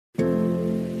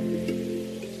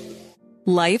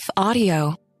Life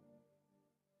Audio.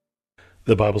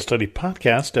 The Bible Study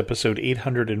Podcast, episode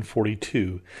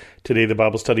 842. Today, the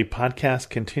Bible Study Podcast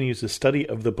continues the study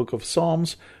of the book of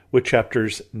Psalms with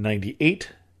chapters 98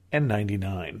 and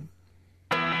 99.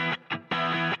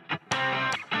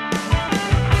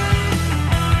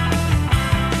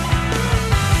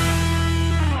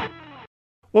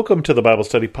 Welcome to the Bible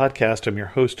Study Podcast. I'm your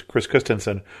host, Chris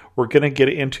Christensen. We're going to get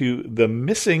into the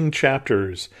missing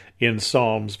chapters in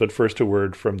Psalms, but first a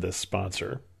word from this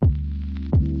sponsor.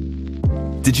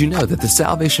 Did you know that the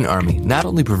Salvation Army not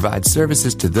only provides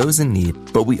services to those in need,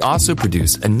 but we also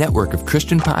produce a network of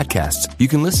Christian podcasts you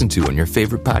can listen to on your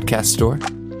favorite podcast store?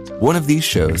 One of these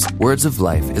shows, Words of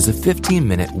Life, is a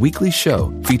 15-minute weekly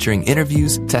show featuring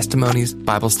interviews, testimonies,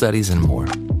 Bible studies, and more.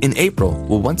 In April,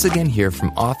 we'll once again hear from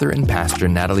author and pastor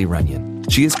Natalie Runyon.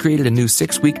 She has created a new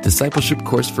 6-week discipleship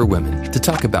course for women to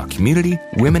talk about community,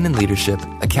 women in leadership,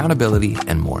 accountability,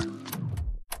 and more.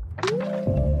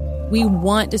 We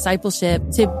want discipleship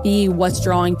to be what's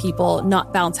drawing people,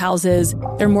 not bounce houses.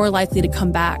 They're more likely to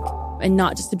come back and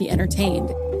not just to be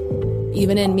entertained.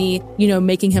 Even in me,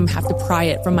 making him have to pry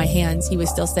it from my hands, he was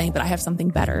still saying, but I have something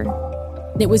better.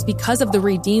 And it was because of the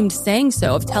redeemed saying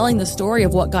so, of telling the story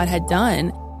of what God had done.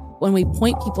 When we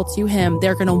point people to him,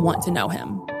 they're going to want to know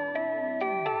him.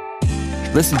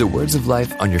 Listen to Words of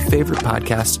Life on your favorite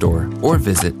podcast store or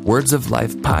visit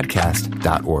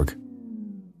wordsoflifepodcast.org.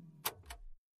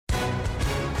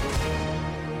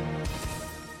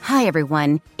 Hi,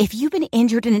 everyone. If you've been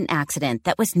injured in an accident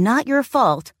that was not your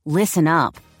fault, listen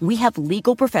up. We have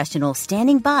legal professionals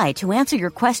standing by to answer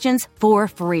your questions for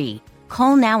free.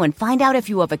 Call now and find out if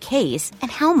you have a case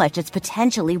and how much it's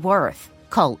potentially worth.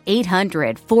 Call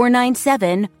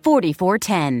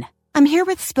 800-497-4410. I'm here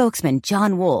with spokesman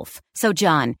John Wolf. So,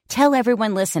 John, tell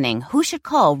everyone listening who should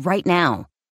call right now.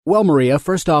 Well, Maria,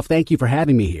 first off, thank you for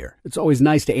having me here. It's always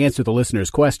nice to answer the listeners'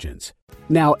 questions.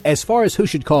 Now, as far as who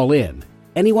should call in,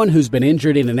 anyone who's been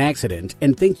injured in an accident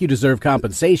and think you deserve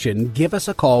compensation, give us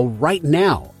a call right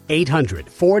now.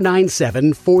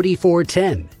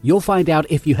 800-497-4410. You'll find out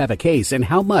if you have a case and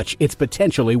how much it's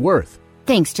potentially worth.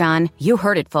 Thanks, John. You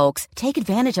heard it, folks. Take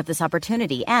advantage of this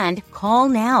opportunity and call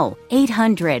now.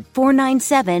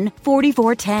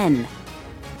 800-497-4410.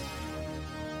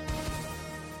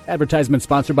 Advertisement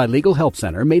sponsored by Legal Help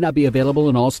Center. May not be available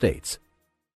in all states.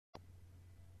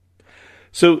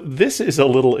 So this is a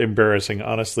little embarrassing,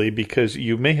 honestly, because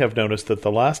you may have noticed that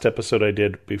the last episode I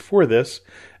did before this,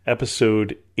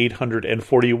 episode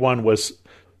 841, was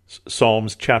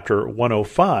Psalms chapter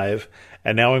 105,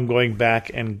 and now I'm going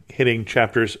back and hitting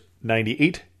chapters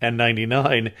 98 and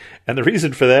 99, and the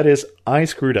reason for that is I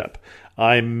screwed up.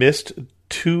 I missed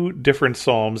two different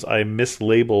psalms. I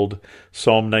mislabeled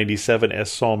Psalm 97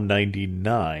 as Psalm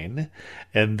 99,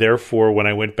 and therefore when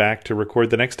I went back to record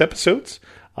the next episodes,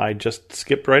 I just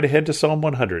skipped right ahead to Psalm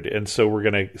 100. And so we're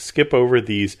going to skip over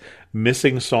these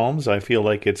missing psalms. I feel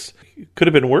like it could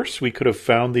have been worse. We could have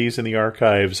found these in the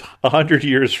archives 100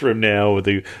 years from now,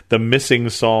 the missing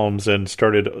psalms, and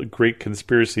started great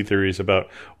conspiracy theories about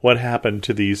what happened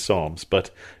to these psalms. But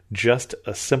just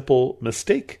a simple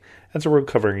mistake. And so we're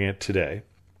covering it today.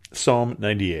 Psalm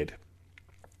 98.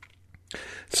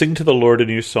 Sing to the Lord a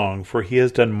new song, for he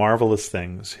has done marvelous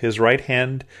things. His right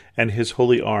hand and his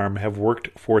holy arm have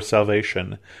worked for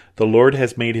salvation. The Lord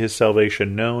has made his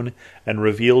salvation known and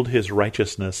revealed his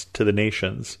righteousness to the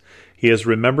nations. He has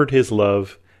remembered his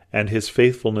love and his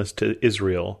faithfulness to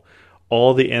Israel.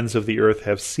 All the ends of the earth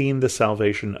have seen the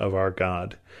salvation of our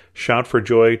God. Shout for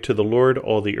joy to the Lord,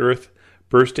 all the earth.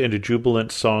 Burst into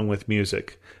jubilant song with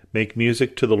music. Make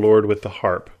music to the Lord with the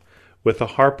harp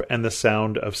and the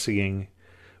sound of singing,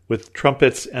 with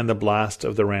trumpets and the blast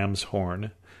of the ram's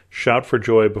horn. Shout for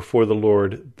joy before the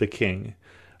Lord, the King.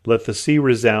 Let the sea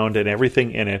resound and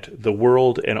everything in it, the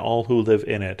world and all who live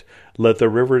in it. Let the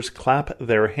rivers clap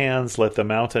their hands, let the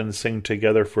mountains sing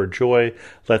together for joy.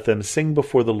 Let them sing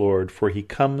before the Lord, for he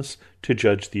comes to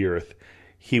judge the earth.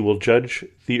 He will judge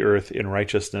the earth in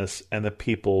righteousness and the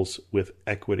peoples with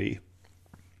equity.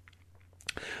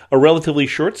 A relatively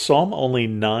short psalm, only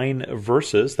 9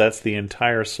 verses. That's the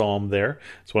entire psalm there.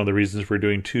 It's one of the reasons we're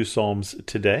doing 2 psalms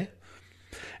today.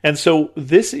 And so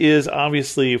this is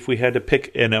obviously, if we had to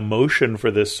pick an emotion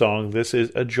for this song, this is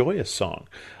a joyous song,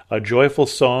 a joyful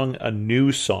song, a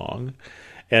new song.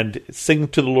 And sing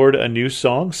to the Lord a new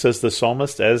song, says the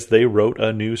psalmist, as they wrote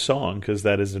a new song, because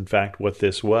that is in fact what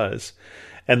this was.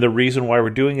 And the reason why we're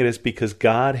doing it is because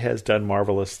God has done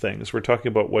marvelous things. We're talking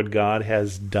about what God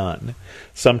has done.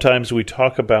 Sometimes we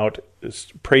talk about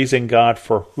praising God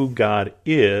for who God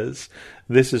is.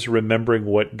 This is remembering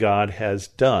what God has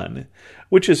done,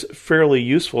 which is fairly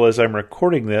useful as I'm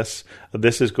recording this.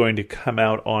 This is going to come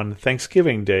out on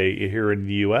Thanksgiving Day here in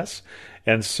the U.S.,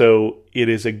 and so it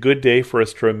is a good day for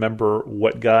us to remember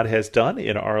what God has done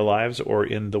in our lives or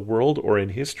in the world or in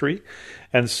history.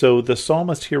 And so the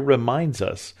psalmist here reminds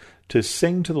us to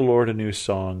sing to the Lord a new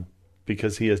song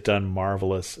because he has done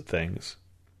marvelous things.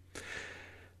 It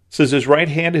says, his right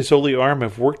hand, his holy arm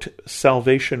have worked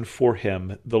salvation for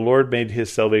him. The Lord made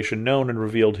his salvation known and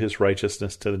revealed his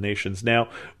righteousness to the nations. Now,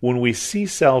 when we see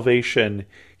salvation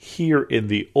here in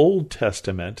the Old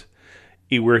Testament,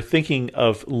 we're thinking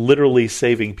of literally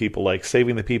saving people, like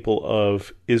saving the people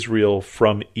of Israel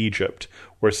from Egypt,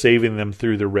 or saving them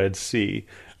through the Red Sea.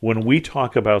 When we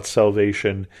talk about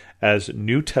salvation as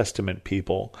New Testament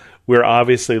people, we're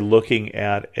obviously looking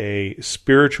at a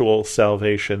spiritual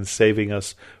salvation, saving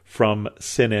us from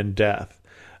sin and death.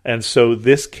 And so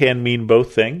this can mean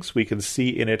both things. We can see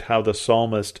in it how the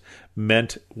psalmist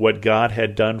meant what God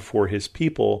had done for his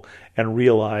people, and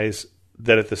realize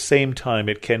that at the same time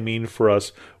it can mean for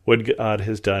us what God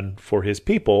has done for his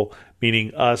people,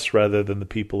 meaning us rather than the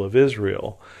people of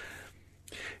Israel.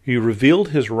 He revealed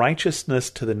his righteousness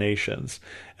to the nations.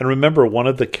 And remember, one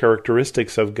of the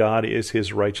characteristics of God is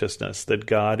his righteousness, that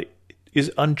God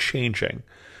is unchanging,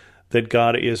 that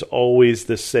God is always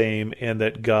the same, and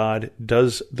that God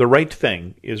does the right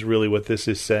thing, is really what this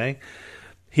is saying.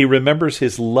 He remembers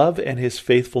his love and his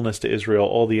faithfulness to Israel.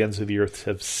 All the ends of the earth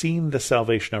have seen the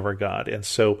salvation of our God. And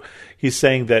so he's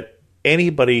saying that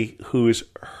anybody who's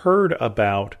heard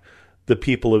about the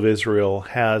people of Israel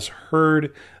has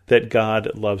heard that God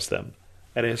loves them,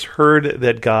 and has heard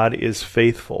that God is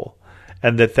faithful,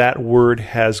 and that word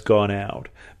has gone out.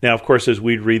 Now, of course, as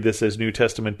we read this as New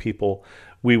Testament people,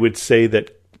 we would say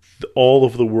that all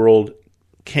of the world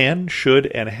can, should,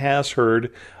 and has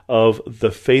heard of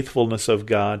the faithfulness of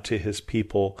God to his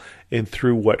people and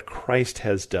through what Christ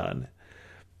has done.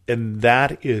 And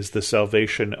that is the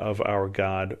salvation of our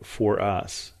God for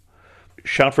us.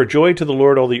 Shout for joy to the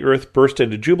Lord, all the earth. Burst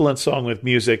into jubilant song with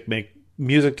music. Make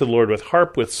music to the Lord with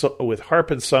harp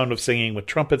and sound of singing, with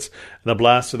trumpets and the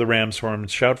blast of the ram's horn.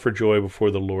 Shout for joy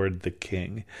before the Lord the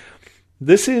King.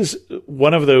 This is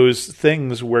one of those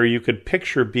things where you could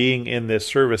picture being in this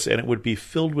service and it would be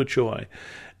filled with joy.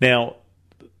 Now,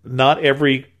 not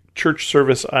every church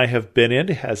service I have been in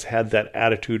has had that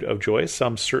attitude of joy.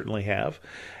 Some certainly have.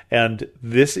 And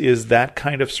this is that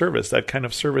kind of service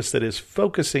that is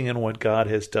focusing on what God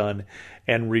has done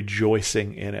and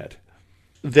rejoicing in it.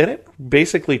 Then it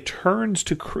basically turns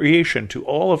to creation, to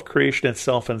all of creation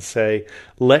itself, and say,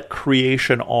 let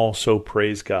creation also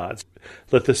praise God.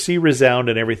 Let the sea resound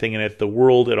and everything in it, the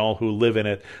world and all who live in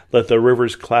it. Let the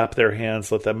rivers clap their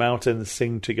hands. Let the mountains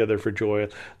sing together for joy.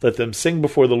 Let them sing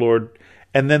before the Lord.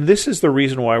 And then this is the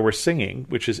reason why we're singing,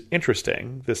 which is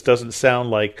interesting. This doesn't sound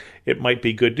like it might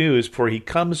be good news, for he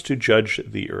comes to judge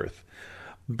the earth.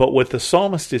 But what the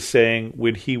psalmist is saying,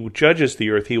 when he judges the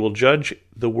earth, he will judge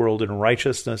the world in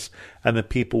righteousness and the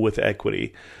people with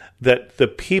equity. That the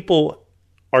people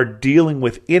are dealing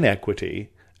with inequity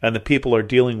and the people are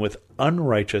dealing with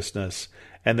unrighteousness,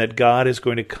 and that God is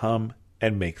going to come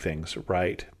and make things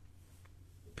right.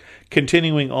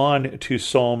 Continuing on to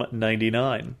Psalm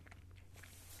 99.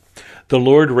 The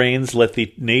Lord reigns, let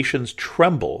the nations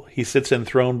tremble. He sits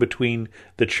enthroned between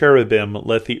the cherubim,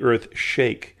 let the earth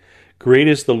shake. Great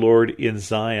is the Lord in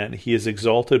Zion. He is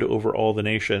exalted over all the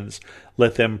nations.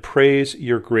 Let them praise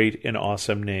your great and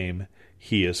awesome name.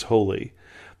 He is holy.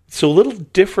 So a little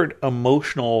different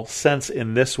emotional sense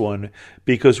in this one,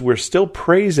 because we're still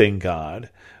praising God,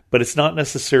 but it's not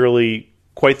necessarily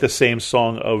quite the same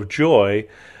song of joy,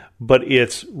 but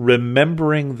it's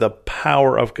remembering the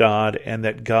power of God and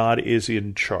that God is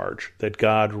in charge, that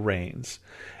God reigns.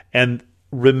 And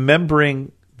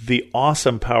remembering the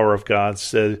awesome power of God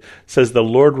says the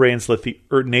Lord reigns, let the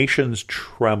nations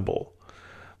tremble.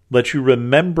 Let you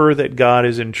remember that God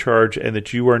is in charge and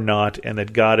that you are not, and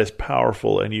that God is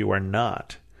powerful and you are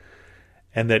not,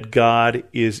 and that God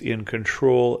is in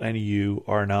control and you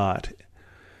are not.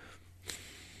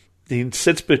 He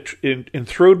sits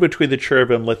enthroned between the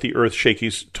cherubim, let the earth shake.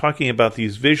 He's talking about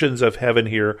these visions of heaven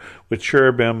here with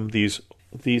cherubim, these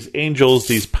angels,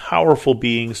 these powerful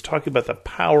beings, talking about the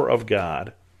power of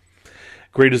God.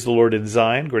 Great is the Lord in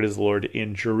Zion, great is the Lord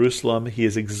in Jerusalem. He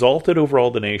is exalted over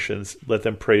all the nations. Let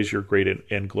them praise your great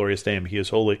and glorious name. He is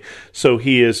holy. So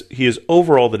he is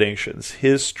over all the nations.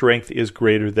 His strength is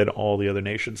greater than all the other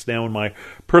nations. Now, in my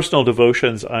personal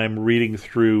devotions, I'm reading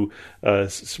through,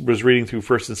 was reading through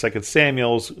 1st and 2nd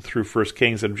Samuel, through 1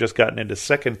 Kings, and I've just gotten into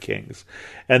 2 Kings.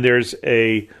 And there's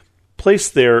a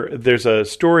placed there, there's a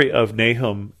story of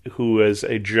Nahum, who is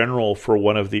a general for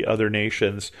one of the other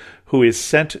nations, who is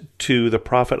sent to the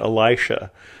prophet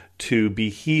Elisha to be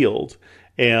healed.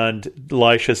 And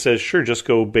Elisha says, sure, just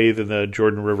go bathe in the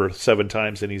Jordan River 7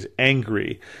 times. And he's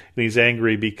angry. And he's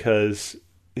angry because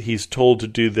he's told to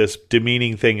do this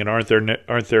demeaning thing. And aren't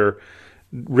there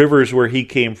rivers where he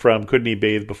came from? Couldn't he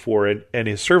bathe before? And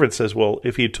his servant says, well,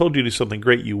 if he had told you to do something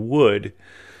great, you would.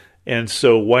 And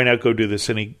so why not go do this?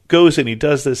 And he goes and he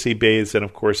does this. He bathes. And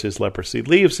of course, his leprosy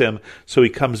leaves him. So he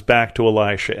comes back to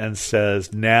Elisha and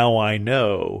says, now I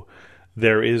know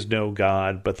there is no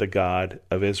God but the God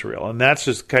of Israel. And that's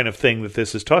just the kind of thing that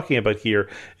this is talking about here.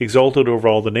 Exalted over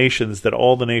all the nations, that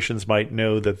all the nations might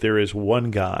know that there is one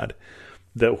God,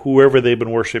 that whoever they've been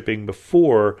worshiping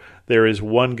before, there is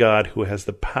one God who has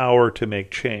the power to make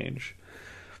change.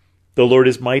 The Lord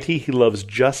is mighty. He loves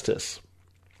justice.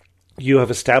 You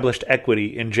have established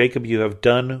equity. In Jacob you have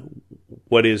done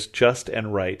what is just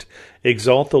and right.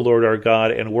 Exalt the Lord our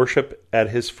God and worship at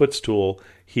his footstool.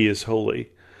 He is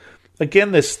holy.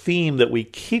 Again, this theme that we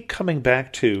keep coming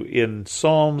back to in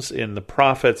Psalms, in the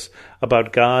prophets,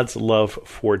 about God's love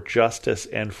for justice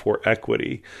and for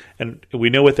equity. And we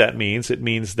know what that means. It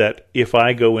means that if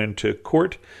I go into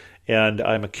court and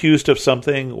I'm accused of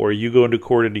something, or you go into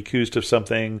court and accused of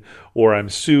something, or I'm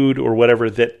sued or whatever,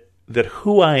 that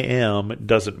who I am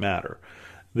doesn't matter.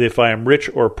 If I am rich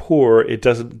or poor, it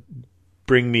doesn't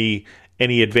bring me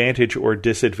any advantage or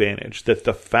disadvantage. That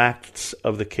the facts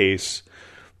of the case,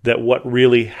 that what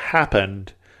really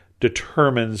happened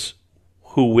determines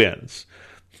who wins.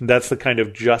 That's the kind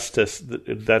of justice,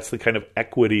 that's the kind of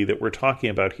equity that we're talking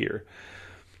about here.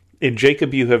 In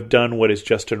Jacob you have done what is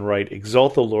just and right.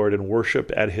 Exalt the Lord and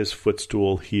worship at his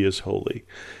footstool. He is holy.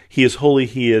 He is holy.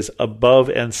 He is above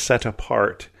and set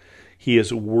apart. He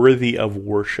is worthy of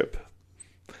worship.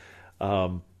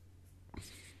 And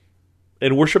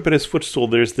worship at his footstool,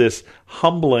 there's this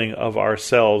humbling of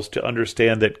ourselves to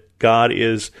understand that God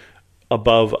is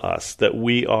above us, that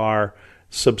we are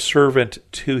subservient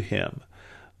to him,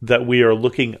 that we are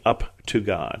looking up to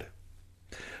God.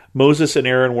 Moses and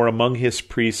Aaron were among his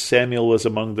priests. Samuel was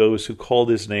among those who called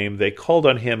his name. They called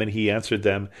on him, and he answered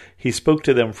them. He spoke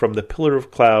to them from the pillar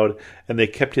of cloud, and they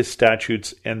kept his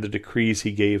statutes and the decrees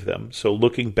he gave them. So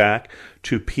looking back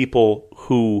to people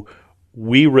who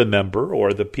we remember,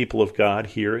 or the people of God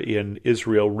here in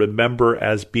Israel remember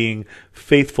as being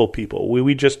faithful people.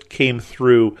 We just came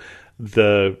through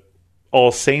the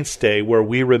All Saints' Day where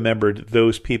we remembered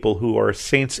those people who are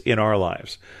saints in our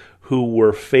lives, who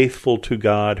were faithful to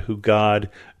God, who God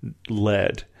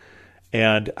led,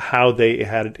 and how they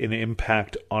had an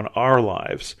impact on our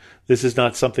lives. This is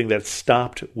not something that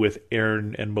stopped with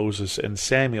Aaron and Moses and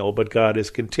Samuel, but God is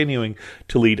continuing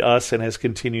to lead us and has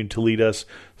continued to lead us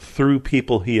through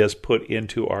people he has put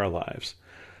into our lives,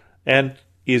 and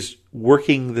is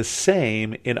working the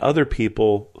same in other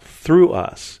people through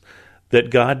us. That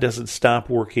God doesn't stop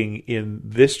working in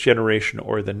this generation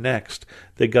or the next,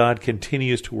 that God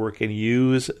continues to work and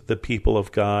use the people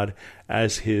of God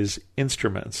as his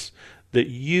instruments. That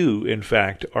you, in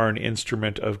fact, are an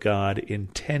instrument of God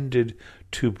intended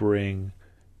to bring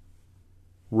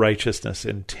righteousness,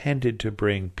 intended to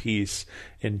bring peace,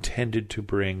 intended to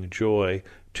bring joy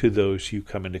to those you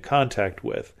come into contact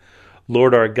with.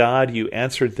 Lord our God, you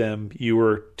answered them. You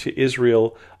were to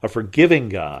Israel a forgiving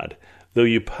God. Though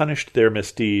you punished their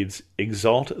misdeeds,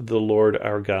 exalt the Lord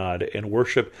our God and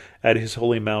worship at his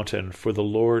holy mountain, for the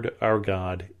Lord our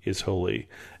God is holy.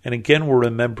 And again, we're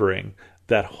remembering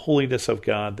that holiness of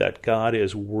God, that God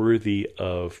is worthy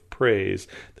of praise,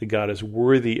 that God is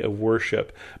worthy of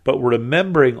worship. But we're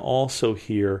remembering also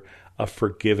here a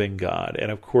forgiving God. And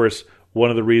of course, one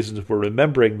of the reasons we're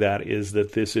remembering that is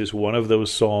that this is one of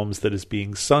those psalms that is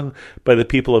being sung by the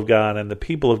people of God, and the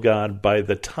people of God, by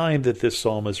the time that this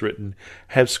psalm is written,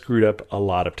 have screwed up a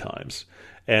lot of times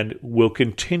and will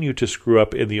continue to screw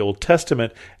up in the Old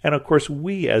Testament. And of course,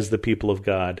 we as the people of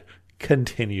God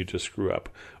continue to screw up.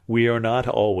 We are not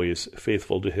always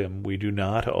faithful to him. We do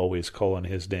not always call on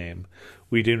his name.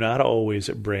 We do not always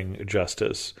bring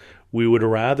justice. We would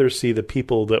rather see the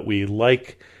people that we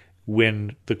like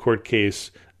win the court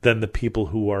case than the people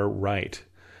who are right.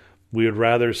 We would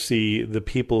rather see the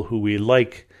people who we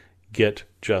like get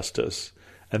justice.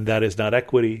 And that is not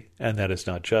equity, and that is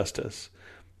not justice.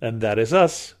 And that is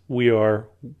us. We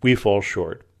fall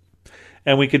short.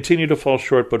 And we continue to fall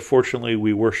short, but fortunately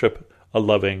we worship a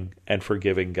loving and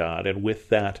forgiving God. And with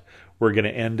that, we're going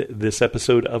to end this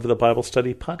episode of the Bible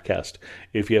Study Podcast.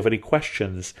 If you have any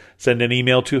questions, send an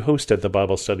email to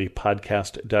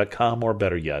host@thebiblestudypodcast.com, or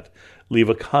better yet, leave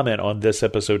a comment on this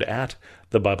episode at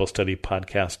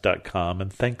thebiblestudypodcast.com.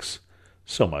 And thanks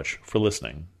so much for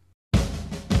listening.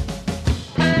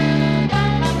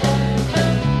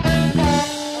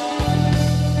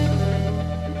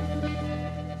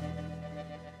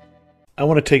 I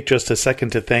want to take just a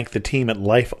second to thank the team at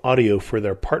Life Audio for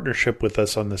their partnership with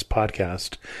us on this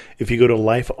podcast. If you go to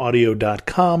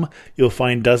lifeaudio.com, you'll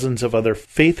find dozens of other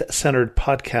faith-centered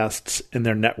podcasts in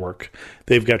their network.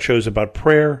 They've got shows about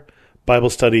prayer, Bible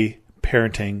study,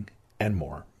 parenting, and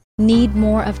more. Need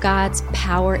more of God's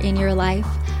power in your life?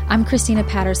 I'm Christina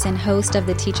Patterson, host of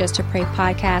the Teach Us to Pray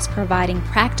podcast, providing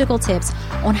practical tips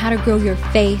on how to grow your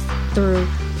faith through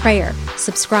prayer.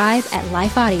 Subscribe at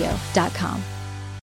lifeaudio.com.